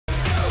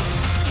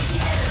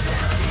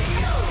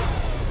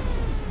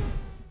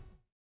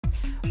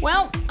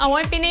Well, I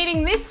won't be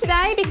needing this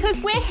today because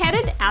we're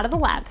headed out of the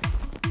lab.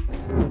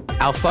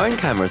 Our phone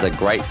cameras are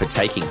great for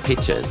taking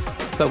pictures,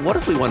 but what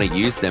if we want to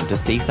use them to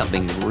see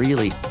something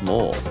really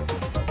small?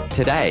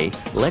 Today,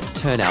 let's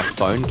turn our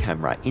phone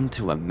camera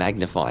into a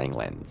magnifying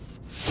lens.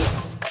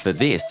 For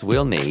this,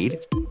 we'll need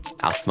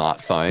our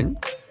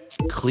smartphone,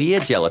 clear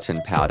gelatin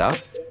powder,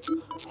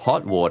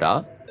 hot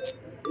water,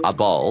 a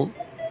bowl,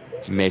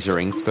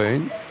 measuring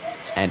spoons,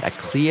 and a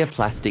clear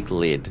plastic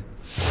lid.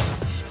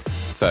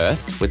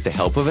 First, with the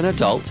help of an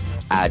adult,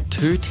 add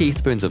 2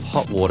 teaspoons of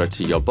hot water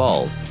to your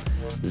bowl.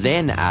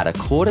 Then add a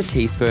 1/4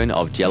 teaspoon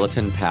of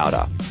gelatin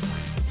powder.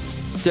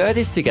 Stir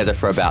this together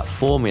for about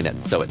 4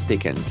 minutes so it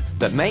thickens,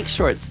 but make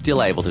sure it's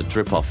still able to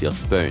drip off your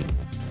spoon.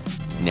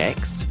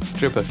 Next,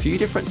 drip a few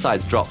different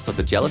size drops of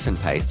the gelatin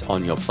paste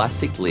on your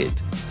plastic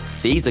lid.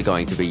 These are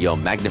going to be your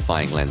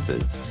magnifying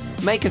lenses.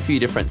 Make a few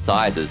different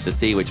sizes to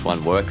see which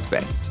one works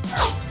best.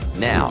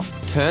 Now,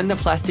 turn the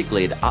plastic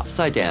lid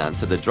upside down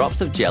so the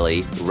drops of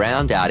jelly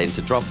round out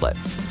into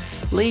droplets.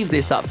 Leave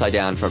this upside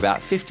down for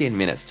about 15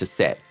 minutes to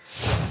set.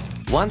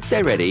 Once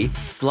they're ready,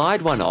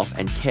 slide one off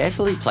and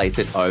carefully place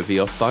it over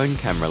your phone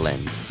camera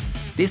lens.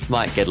 This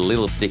might get a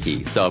little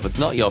sticky, so if it's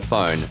not your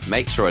phone,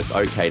 make sure it's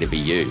okay to be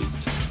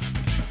used.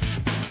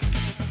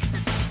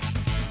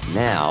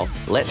 Now,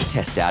 let's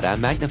test out our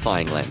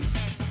magnifying lens.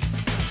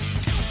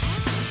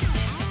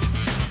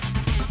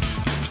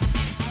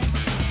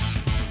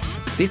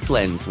 This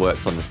lens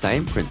works on the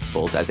same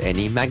principles as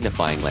any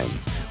magnifying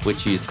lens,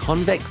 which use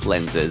convex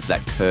lenses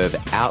that curve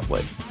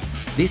outwards.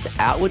 This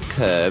outward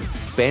curve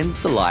bends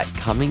the light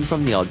coming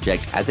from the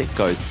object as it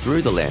goes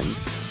through the lens,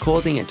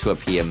 causing it to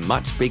appear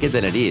much bigger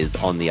than it is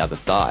on the other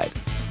side.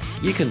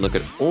 You can look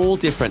at all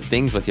different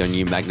things with your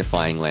new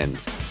magnifying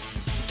lens.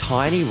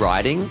 Tiny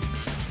writing,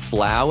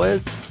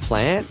 flowers,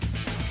 plants.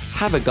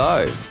 Have a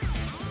go.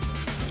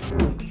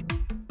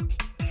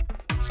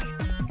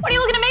 What are you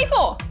looking at me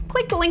for?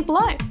 Click the link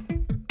below.